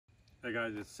Hey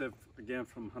guys, it's Siv again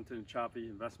from Hunter and Chavy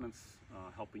Investments,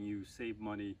 helping you save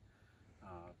money,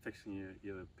 fixing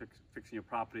your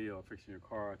property or fixing your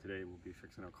car. Today we'll be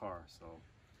fixing a car. So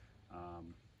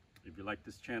if you like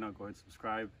this channel, go ahead and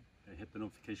subscribe and hit the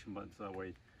notification button so that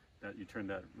way that you turn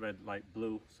that red light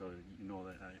blue so you know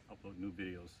that I upload new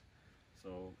videos.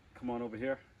 So come on over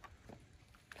here.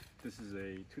 This is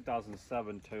a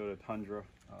 2007 Toyota Tundra,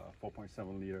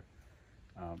 4.7 liter.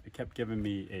 It kept giving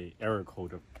me a error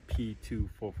code of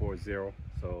P2440.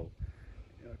 So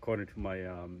according to my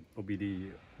OBD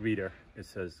reader, it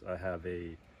says I have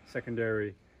a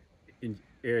secondary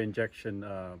air injection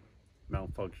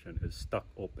malfunction. It's stuck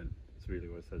open. It's really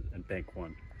what it says in bank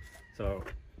one. So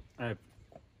I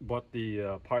bought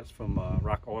the parts from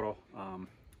Rock Auto.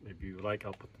 If you like,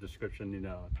 I'll put the description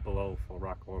below for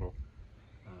Rock Auto.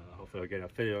 Hopefully I'll get an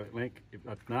affiliate link.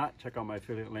 If not, check out my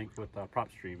affiliate link with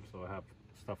PropStream. So I have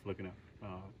stuff looking at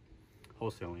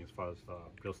wholesaling as far as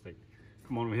real estate.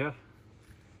 Come on over here.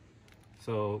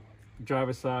 So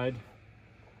driver's side,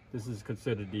 this is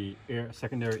considered the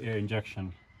secondary air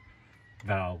injection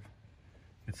valve.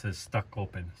 It says stuck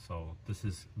open. So this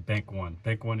is bank one.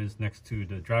 Bank one is next to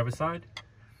the driver's side,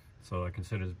 so I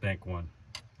consider this bank one.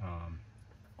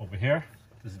 Over here,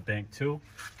 this is bank two.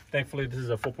 Thankfully, this is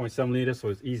a 4.7 liter, so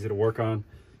it's easy to work on.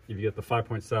 If you get the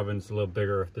 5.7, it's a little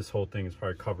bigger. This whole thing is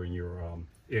probably covering your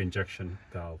air injection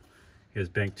valve. Here's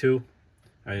bank two,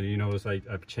 and you notice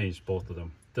I've changed both of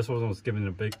them. This one was giving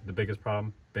the biggest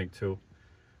problem, bank two.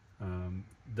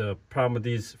 The problem with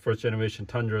these first generation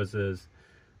Tundras is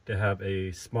they have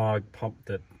a smog pump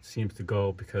that seems to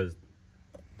go because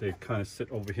they kind of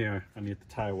sit over here underneath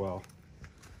the tire well.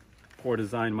 Poor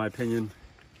design, in my opinion,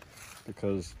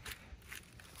 because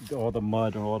all the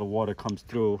mud and all the water comes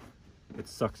through. It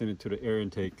sucks into the air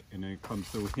intake, and then it comes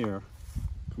through here,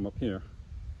 come up here,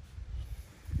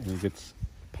 and it gets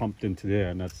pumped into there,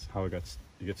 and that's how it gets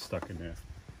stuck in there.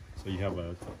 So you have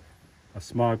a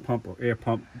smog pump or air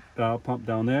pump, valve pump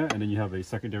down there, and then you have a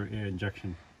secondary air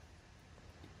injection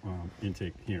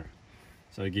intake here.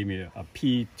 So it gave me a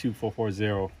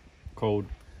P2440 code,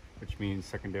 which means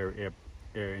secondary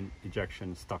air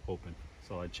injection stuck open.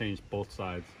 So I changed both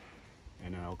sides,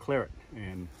 and I'll clear it.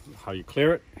 And how you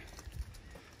clear it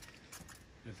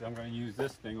is I'm going to use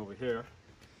this thing over here.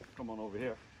 Come on over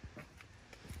here.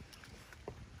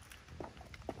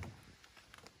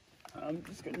 I'm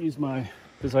just going to use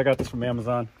I got this from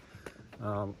Amazon.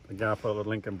 Again, I'll put a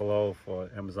link in below for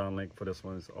Amazon link for this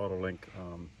one. It's AutoLink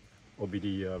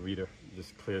OBD reader. It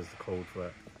just clears the code for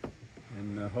that.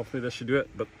 And hopefully that should do it.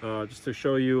 But just to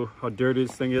show you how dirty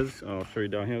this thing is, I'll show you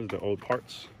down here the old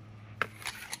parts.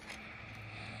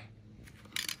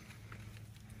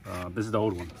 This is the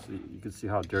old one, so you can see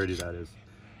how dirty that is.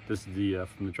 This is the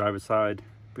from the driver's side,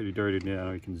 pretty dirty there. I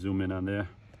know you can zoom in on there.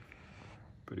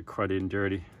 Pretty cruddy and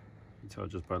dirty. You can tell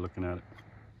just by looking at it.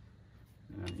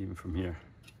 And even from here,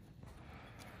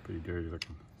 pretty dirty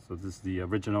looking. So this is the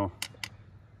original.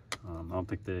 I don't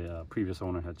think the previous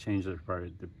owner had changed it.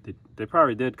 They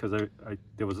probably did, because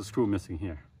there was a screw missing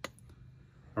here.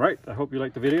 All right, I hope you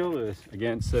liked the video.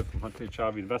 Again, Siv from Hunter and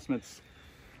Chavy Investments,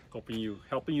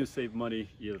 helping you save money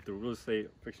either through real estate,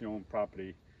 fixing your own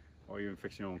property, or even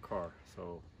fixing your own car.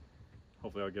 So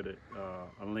hopefully I'll get it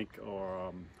a link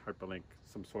or hyperlink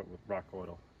some sort with Rock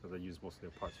Auto, because I use most of their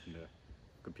parts from there.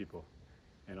 Good people.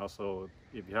 And also,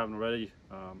 if you haven't already,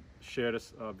 share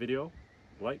this video,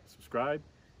 like, subscribe,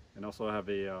 and also I have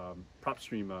a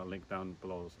PropStream link down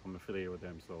below. So I'm affiliated with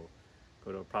them, so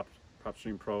go to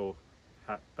PropStream Pro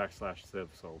 /Siv.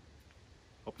 So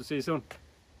hope to see you soon.